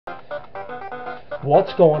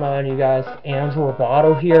What's going on, you guys? Andrew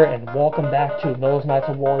Roboto here, and welcome back to Those Knights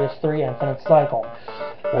of Warriors 3 Infinite Cycle,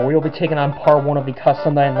 where we will be taking on part 1 of the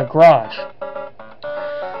Custom Night in the Garage.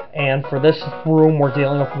 And for this room, we're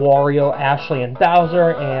dealing with Wario, Ashley, and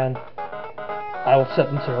Bowser, and I will set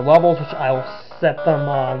them to their levels, which I will set them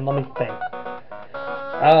on, let me think.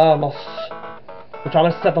 Which I'm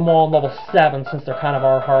going to set them all on level 7, since they're kind of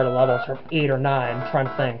our harder levels, or 8 or 9, I'm trying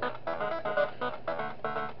to think.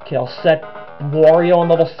 Okay, I'll set Wario on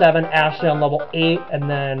level 7, Ashley on level 8, and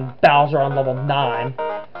then Bowser on level 9.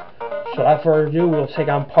 So without further ado, we'll take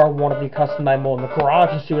on part 1 of the Custom Night mode in the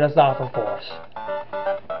Garage and see what it has to offer for us.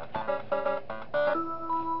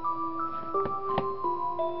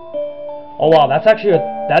 Oh wow, that's actually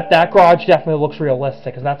that garage definitely looks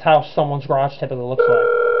realistic, because that's how someone's garage typically looks like.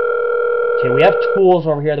 Okay, we have tools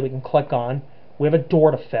over here that we can click on. We have a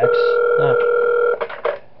door to fix.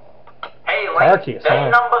 Hey, Link, day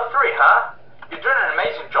number 3, huh? You're doing an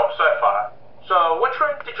amazing job so far. So, which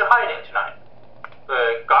room did you hide in tonight?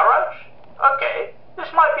 The garage? Okay, this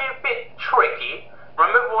might be a bit tricky.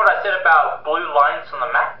 Remember what I said about blue lines on the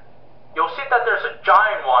map? You'll see that there's a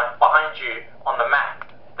giant one behind you on the map.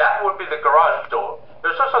 That would be the garage door.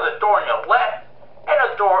 There's also the door on your left, and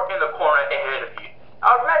a door in the corner ahead of you.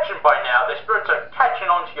 I would imagine by now the spirits are catching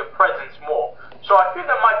on to your presence more, so I feel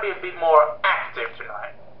they might be a bit more active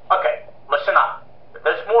tonight. Okay, listen up. If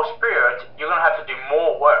there's more spirits, you're going to have to do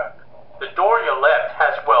more work. The door on your left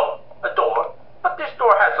has, well, a door, but this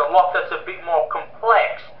door has a lock that's a bit more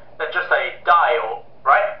complex than just a dial,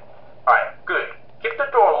 right? Alright, good. Keep the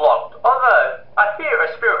door locked, although I fear a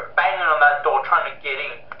spirit banging on that door trying to get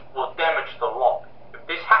in will damage the lock. If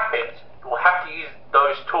this happens, we'll have to use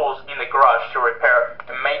those tools in the garage to repair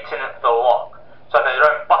and maintain the lock, so they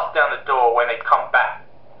don't bust down the door when they come back.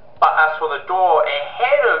 But as for the door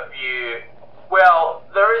ahead of you, well,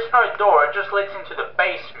 there is no door, it just leads into the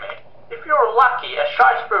basement. If you're lucky, a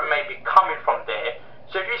shy spirit may be coming from there,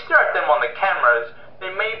 so if you stare at them on the cameras,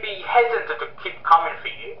 they may be hesitant to keep coming for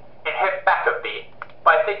you, and head back a bit.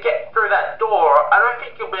 But if they get through that door, I don't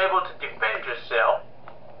think you'll be able to defend yourself.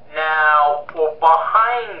 Now, for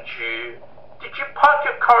behind you, did you park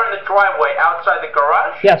your car in the driveway outside the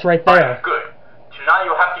garage? Yeah, it's right there. Alright, good. Tonight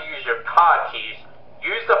you'll have to use your car keys.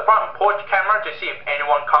 Use the front porch camera to see if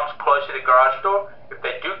anyone comes close to the garage door. If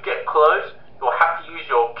they do get close, you'll have to use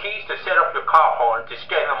your keys to set off your car horn to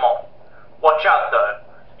scare them off. Watch out though.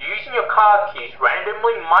 Using your car keys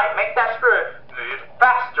randomly might make that spirit move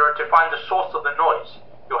faster to find the source of the noise.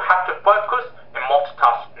 You'll have to focus and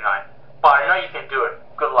multitask tonight. But I know you can do it.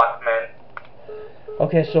 Good luck, man.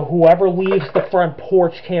 Okay, so whoever leaves the front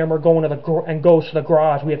porch camera and goes to the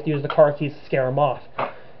garage, we have to use the car keys to scare them off.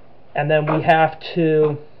 And then we have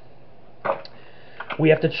to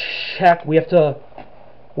check, we have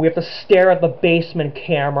to stare at the basement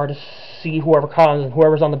camera to see whoever comes, and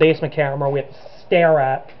whoever's on the basement camera we have to stare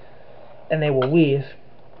at, and they will leave.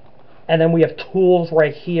 And then we have tools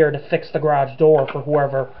right here to fix the garage door for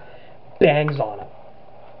whoever bangs on it.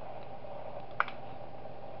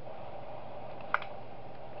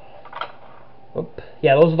 Oop.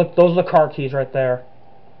 Yeah, those are the car keys right there.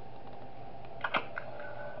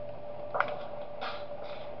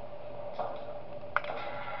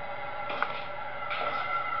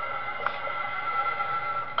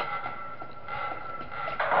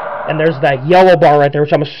 And there's that yellow bar right there,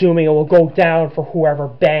 which I'm assuming it will go down for whoever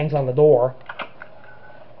bangs on the door.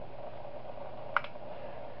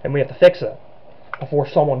 And we have to fix it before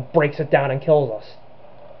someone breaks it down and kills us.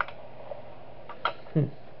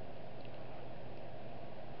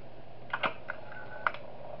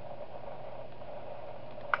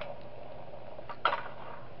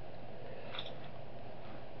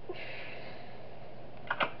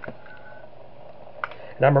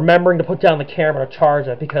 And I'm remembering to put down the camera to charge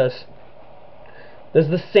it, because this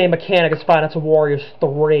is the same mechanic as Five Nights at Warriors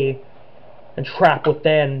 3 and Trapped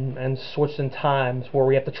Within and Switched in Times, where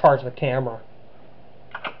we have to charge the camera.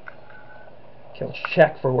 Okay, let's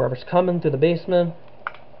check for whoever's coming through the basement.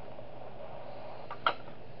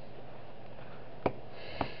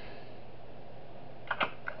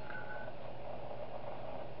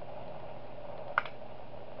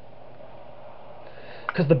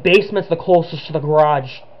 Because the basement's the closest to the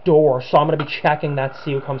garage door, so I'm going to be checking that to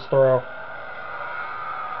see who comes through.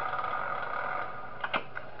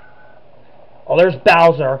 Oh, there's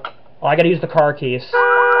Bowser. Oh, I got to use the car keys.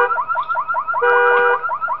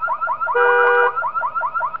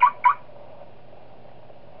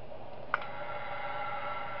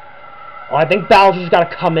 Oh, I think Bowser's got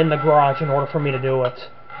to come in the garage in order for me to do it.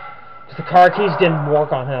 Because the car keys didn't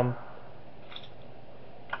work on him.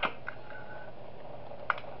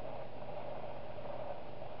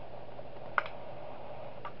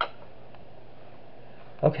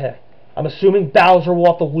 Okay. I'm assuming Bowser will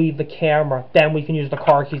have to leave the camera. Then we can use the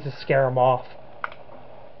car keys to scare him off.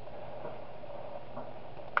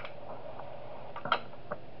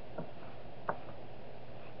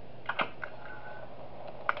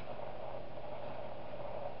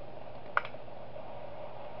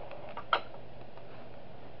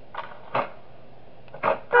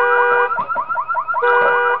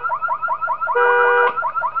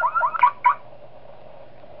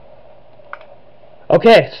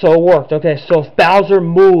 Okay, so it worked. Okay, so if Bowser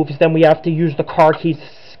moves, then we have to use the car keys to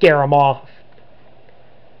scare him off.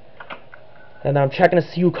 And I'm checking to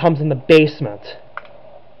see who comes in the basement.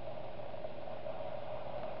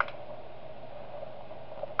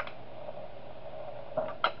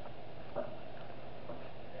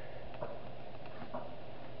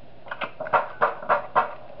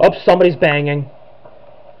 Oh, somebody's banging.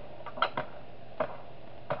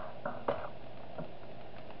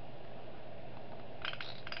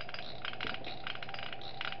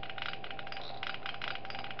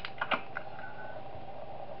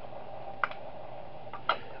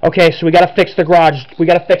 Okay, so we gotta fix the garage. We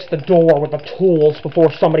gotta fix the door with the tools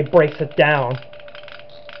before somebody breaks it down.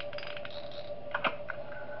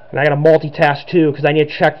 And I gotta multitask too, because I need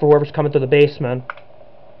to check for whoever's coming through the basement.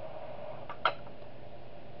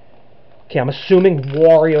 Okay, I'm assuming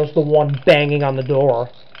Wario's the one banging on the door.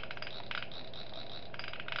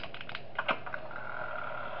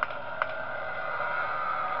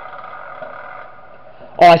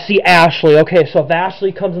 Oh, I see Ashley. Okay, so if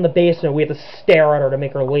Ashley comes in the basement, we have to stare at her to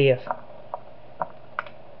make her leave.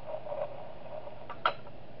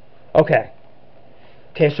 Okay.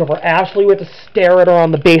 Okay, so for Ashley, we have to stare at her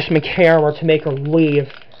on the basement camera to make her leave.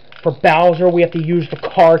 For Bowser, we have to use the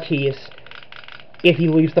car keys if he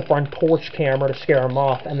leaves the front porch camera to scare him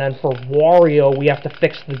off. And then for Wario, we have to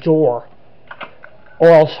fix the door,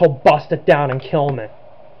 or else he'll bust it down and kill me.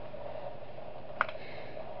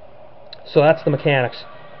 So that's the mechanics.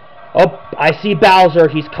 Oh, I see Bowser.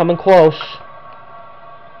 He's coming close.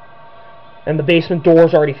 And the basement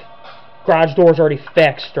door's already... garage door's already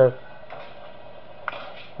fixed, or...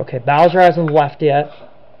 Okay, Bowser hasn't left yet.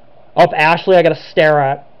 Oh, Ashley I gotta stare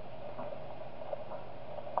at.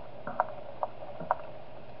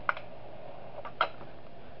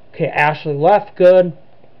 Okay, Ashley left. Good.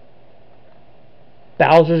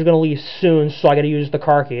 Bowser's gonna leave soon, so I gotta use the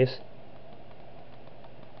car keys.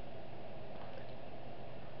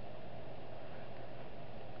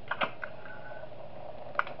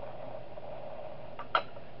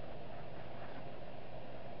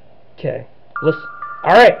 Okay, listen.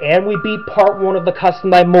 Alright, and we beat part 1 of the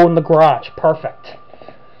custom-night mode in the garage. Perfect.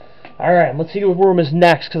 Alright, let's see what room is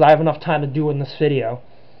next, because I have enough time to do in this video.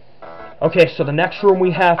 Okay, so the next room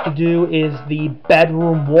we have to do is the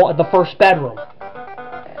bedroom, the first bedroom.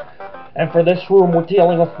 And for this room, we're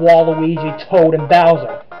dealing with Waluigi, Toad, and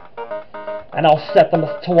Bowser. And I'll set them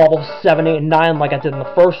to level 7, 8, and 9 like I did in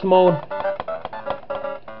the first mode.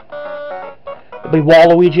 It'll be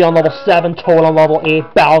Waluigi on level 7, Toad on level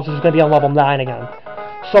 8, Bowser's going to be on level 9 again.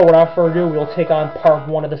 So without further ado, we'll take on part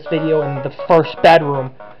 1 of this video in the first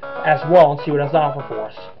bedroom as well and see what it has to offer for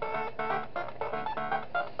us.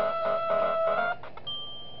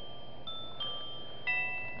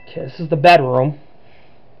 Okay, this is the bedroom.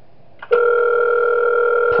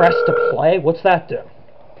 Press to play? What's that do?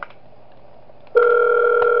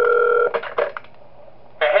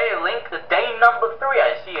 Hey, Link, the day number 3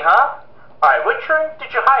 I see, huh? Alright, which room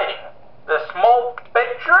did you hide in? The small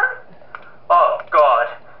bedroom? Oh,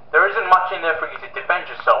 God. There isn't much in there for you to defend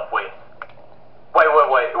yourself with. Wait,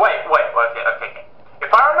 okay.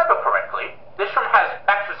 If I remember correctly, this room has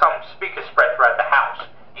actually some speakers spread throughout the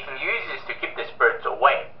house. You can use this to keep the spirits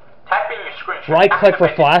away. Tapping your screen should right-click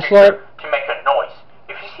for flashlight to make a noise.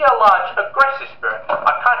 If you see a large, aggressive spirit,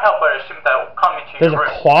 I can't help but assume that will come into your room.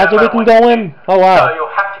 There's a closet we can go in? Oh, wow. So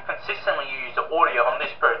you'll have to consistently use the audio on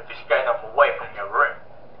this spirit to scare them away from your room.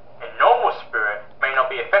 A normal spirit may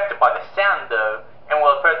not be affected by the sound, though, and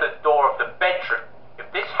will approach the door of the bedroom. If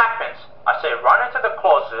this happens, I say run into the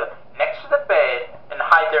closet next to the bed and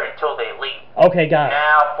hide there until they leave. Okay, got it.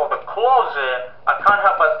 Now, for the closet, I can't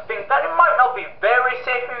help but think that it might not be very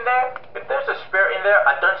safe in there. If there's a spirit in there,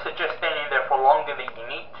 I don't suggest staying in there for longer than you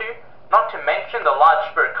need to. Not to mention the large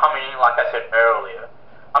spirit coming in like I said earlier.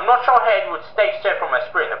 I'm not sure how it would stay safe from a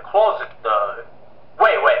spirit in the closet, though.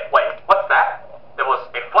 Wait, what's that? There was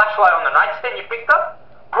a flashlight on the nightstand you picked up?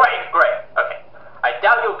 Great, okay. I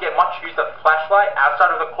doubt you'll get much use of the flashlight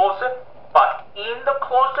outside of the closet, but in the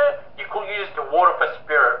closet, you could use the ward of a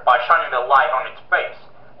spirit by shining the light on its face.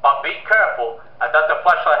 But be careful, I doubt the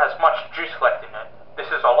flashlight has much juice left in it. This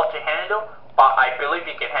is a lot to handle, but I believe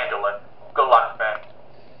you can handle it.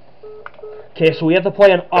 Okay, so we have to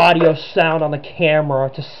play an audio sound on the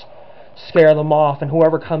camera to scare them off, and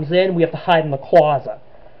whoever comes in, we have to hide in the closet.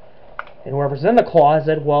 And whoever's in the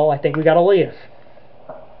closet, well, I think we gotta leave.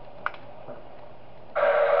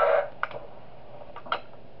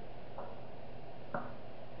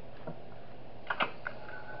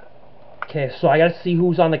 Okay, so I gotta see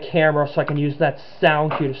who's on the camera so I can use that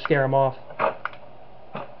sound cue to scare him off.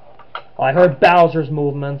 Oh, I heard Bowser's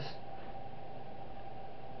movements.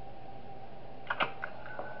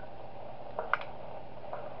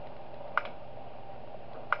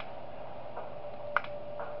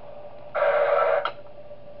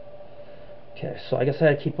 Okay, so I guess I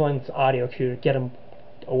gotta keep playing this audio cue to get him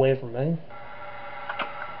away from me.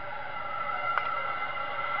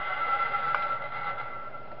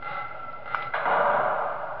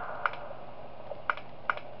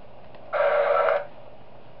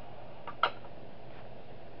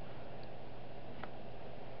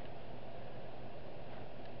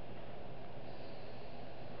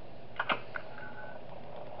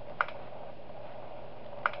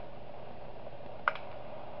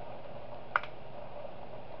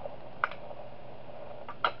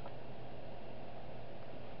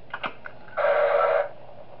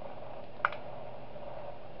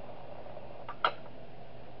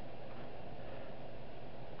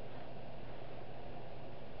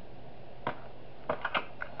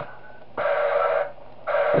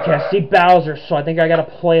 Okay, I see Bowser, so I think I gotta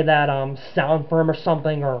play that sound for him or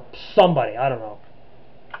something, or somebody, I don't know.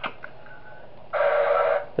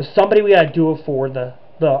 There's somebody we gotta do it for, the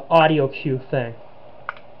audio cue thing.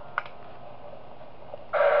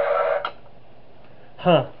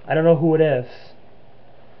 Huh, I don't know who it is.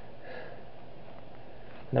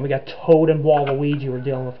 And then we got Toad and Waluigi, we're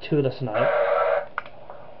dealing with two this night.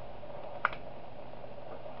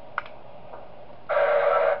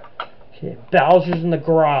 Okay, Bowser's in the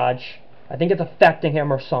garage. I think it's affecting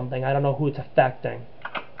him or something. I don't know who it's affecting.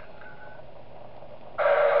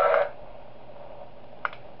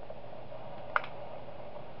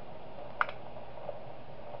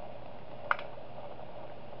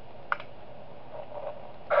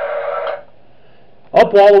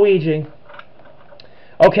 Up, Waluigi.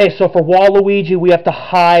 Okay, so for Waluigi, we have to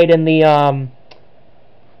hide in the,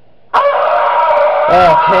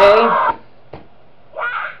 Okay.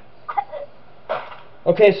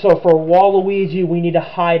 Okay, so for Waluigi, we need to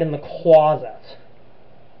hide in the closet.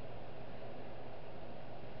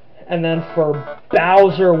 And then for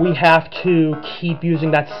Bowser, we have to keep using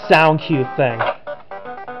that sound cue thing.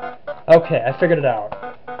 Okay, I figured it out.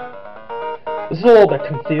 This is a little bit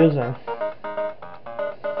confusing.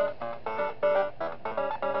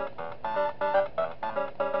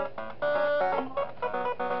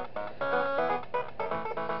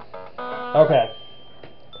 Okay.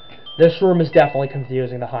 This room is definitely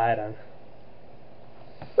confusing to hide in.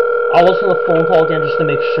 I'll listen to the phone call again just to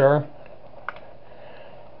make sure.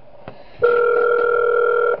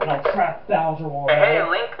 And I'll track Bowser while Hey,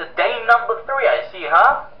 Link, the day number 3 I see,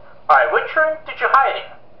 huh? Alright, which room did you hide in?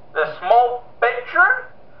 The small bedroom?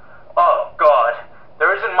 Oh, God.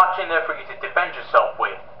 There isn't much in there for you to defend yourself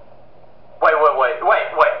with. Wait,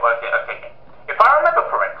 okay. If I remember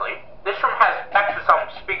correctly, this room has access to some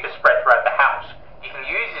speaker spread throughout the house. You can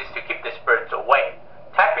use this to keep the spirits away.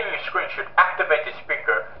 Tapping your screen should activate the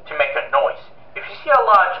speaker to make a noise. If you see a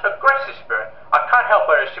large, aggressive spirit, I can't help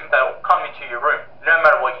but assume that it will come into your room, no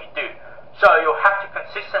matter what you do. So you'll have to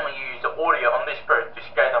consistently use the audio on this spirit to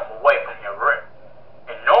scare them away from your room.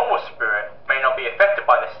 A normal spirit may not be affected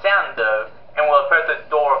by the sound though, and will approach the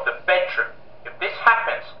door of the bedroom. If this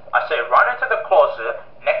happens, I say run into the closet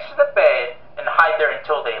next to the bed and hide there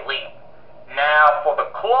until they leave. Now, for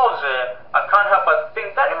the closet, I can't help but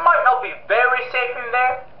think that it might not be very safe in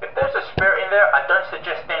there. If there's a spirit in there, I don't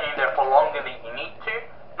suggest staying in there for longer than you need to.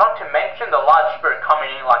 Not to mention the large spirit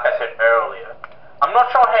coming in like I said earlier. I'm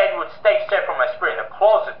not sure how it would stay safe from a spirit in the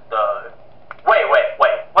closet though. Wait,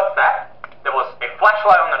 what's that? There was a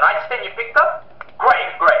flashlight on the nightstand you picked up?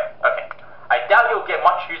 Great, okay. I doubt you'll get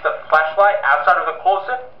much use of flashlight outside of the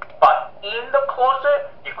closet, but in the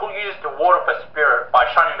closet, you could use it to ward off a spirit by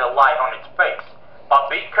shining the light on its face. But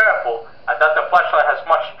be careful, as that the flashlight has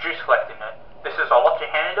much juice left in it. This is a lot to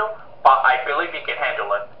handle, but I believe you can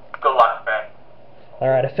handle it. Good luck, man.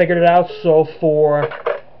 Alright, I figured it out. So for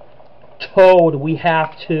Toad, we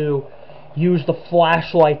have to use the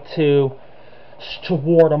flashlight to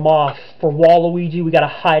ward him off. For Waluigi, we gotta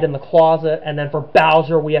hide in the closet, and then for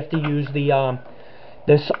Bowser, we have to use the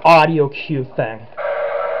this audio cue thing,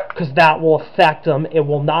 because that will affect him. It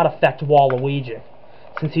will not affect Waluigi,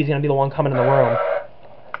 since he's gonna be the one coming in the room.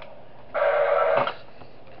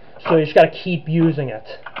 So you just gotta keep using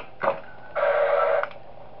it.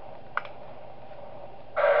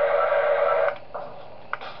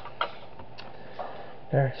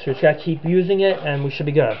 There, so we just gotta keep using it, and we should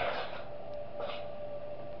be good.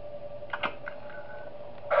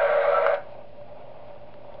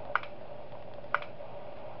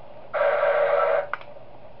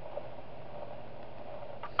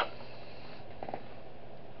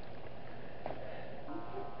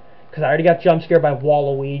 Because I already got jump scared by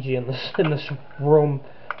Waluigi in this room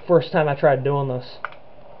first time I tried doing this.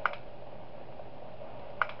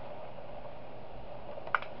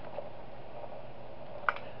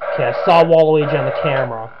 Okay, I saw Waluigi on the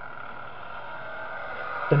camera.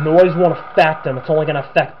 The noise won't affect him, it's only going to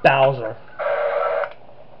affect Bowser.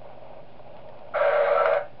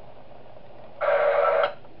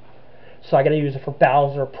 So I gotta use it for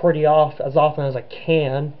Bowser as often as I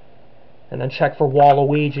can. And then check for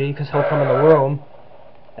Waluigi, because he'll come in the room.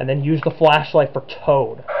 And then use the flashlight for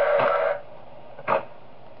Toad.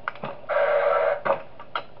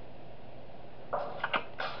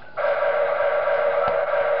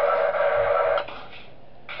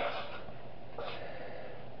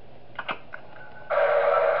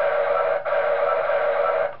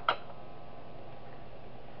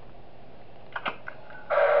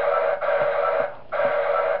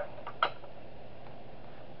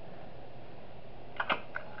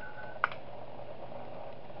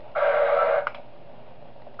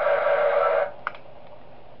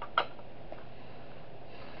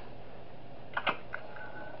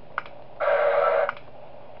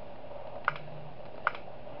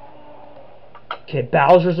 Okay,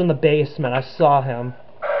 Bowser's in the basement. I saw him.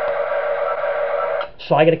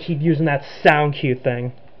 So I gotta keep using that sound cue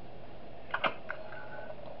thing.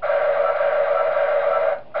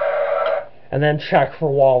 And then check for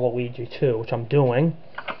Waluigi too, which I'm doing.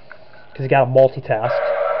 Because you gotta multitask.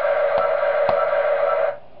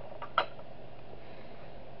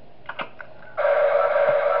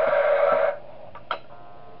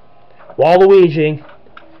 Waluigi.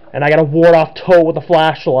 And I gotta ward off Toad with the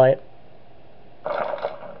flashlight.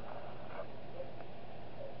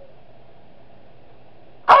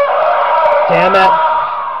 Damn it.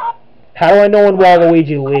 How do I know when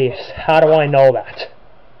Waluigi leaves? How do I know that?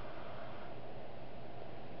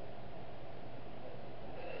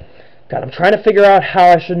 God, I'm trying to figure out how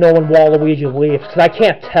I should know when Waluigi leaves, because I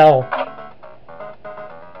can't tell.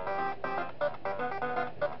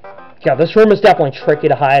 Yeah, this room is definitely tricky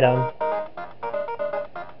to hide in.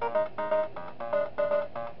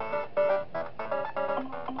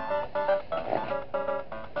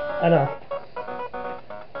 I know.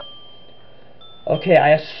 Okay, I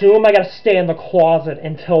assume I gotta stay in the closet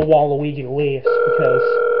until Waluigi leaves, because...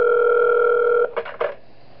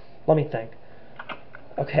 Let me think.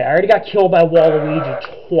 Okay, I already got killed by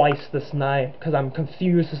Waluigi twice this night, because I'm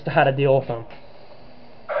confused as to how to deal with him.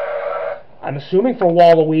 I'm assuming for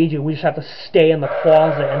Waluigi, we just have to stay in the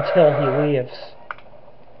closet until he leaves.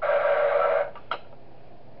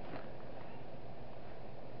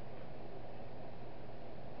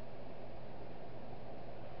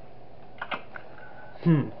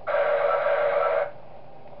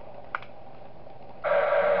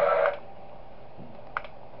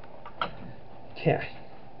 Okay.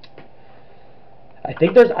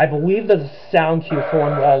 I believe there's a sound cue for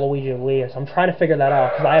when Waluigi leaves. I'm trying to figure that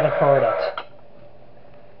out, because I haven't heard it.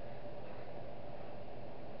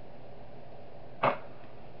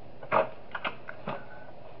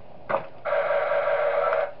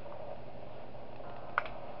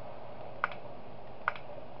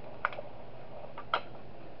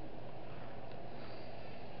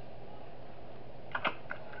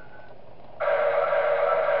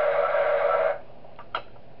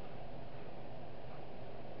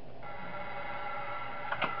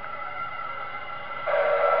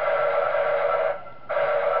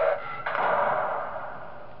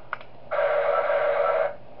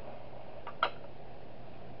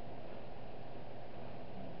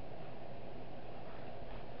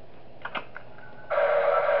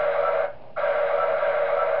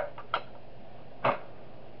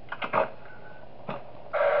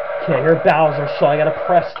 Okay, I hear Bowser, so I gotta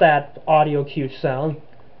press that audio cue sound.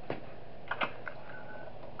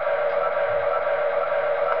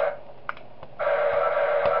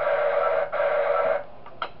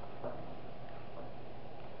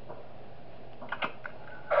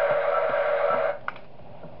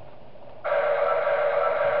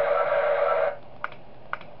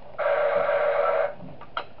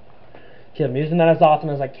 Okay, I'm using that as often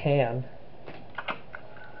as I can.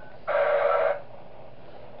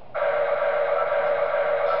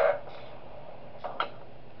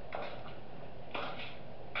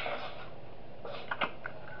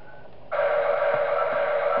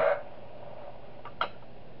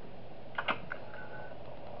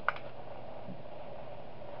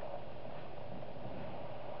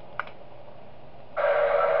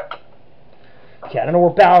 Okay, I don't know where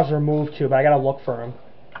Bowser moved to, but I gotta look for him.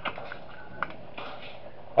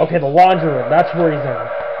 Okay, the laundry room. That's where he's in.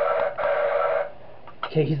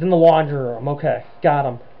 Okay, he's in the laundry room. Okay, got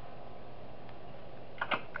him.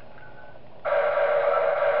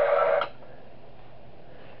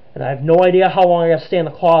 And I have no idea how long I gotta stay in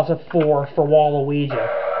the closet for Waluigi.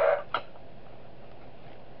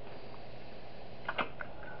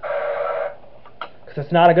 Because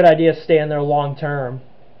it's not a good idea to stay in there long term.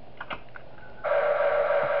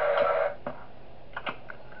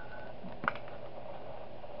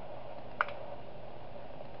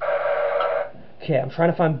 Okay, I'm trying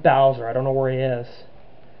to find Bowser. I don't know where he is.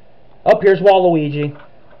 Oh, here's Waluigi.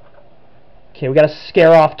 Okay, we gotta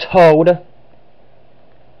scare off Toad.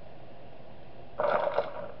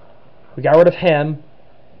 We got rid of him.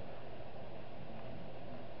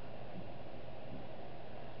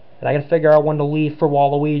 And I gotta figure out when to leave for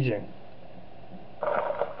Waluigi.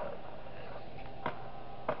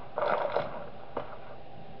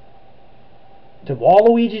 Did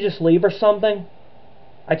Waluigi just leave or something?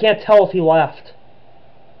 I can't tell if he left.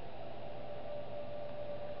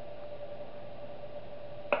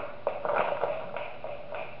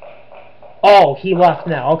 Oh, he left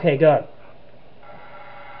now. Okay, good.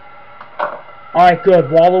 Alright, good.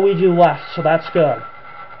 Waluigi left, so that's good.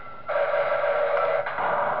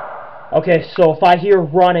 Okay, so if I hear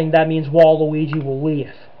running, that means Waluigi will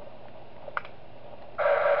leave.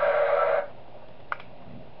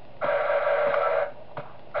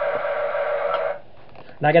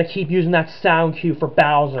 And I gotta keep using that sound cue for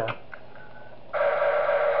Bowser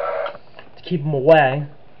to keep him away.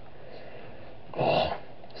 Oh,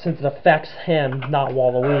 since it affects him, not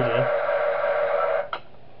Waluigi.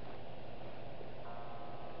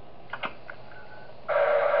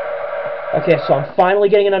 Okay, so I'm finally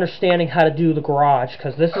getting an understanding how to do the garage,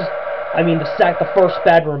 because this is, I mean, the first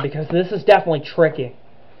bedroom, because this is definitely tricky.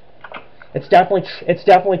 It's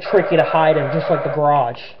definitely tricky to hide in, just like the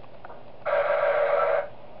garage.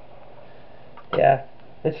 Yeah,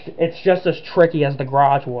 it's just as tricky as the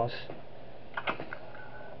garage was.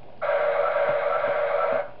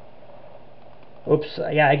 Oops,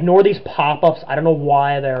 yeah, ignore these pop-ups. I don't know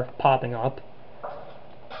why they're popping up.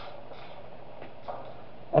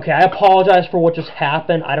 Okay, I apologize for what just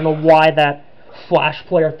happened. I don't know why that Flash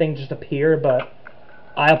Player thing just appeared, but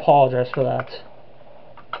I apologize for that.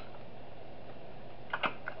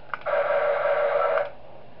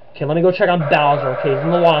 Okay, let me go check on Bowser. Okay, he's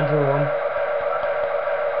in the laundry room.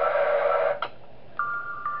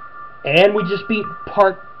 And we just beat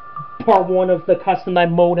part 1 of the custom-night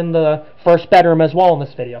mode in the first bedroom as well in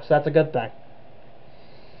this video, so that's a good thing.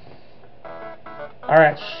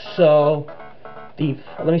 Alright, so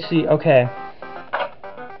let me see, okay.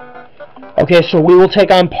 Okay, so we will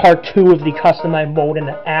take on part 2 of the custom-night mode in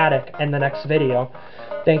the attic in the next video.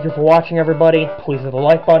 Thank you for watching, everybody. Please hit the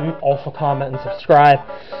like button, also comment and subscribe.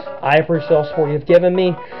 I appreciate all the support you've given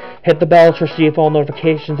me. Hit the bell to receive all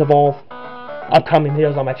notifications of all upcoming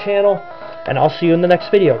videos on my channel, and I'll see you in the next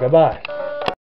video. Goodbye.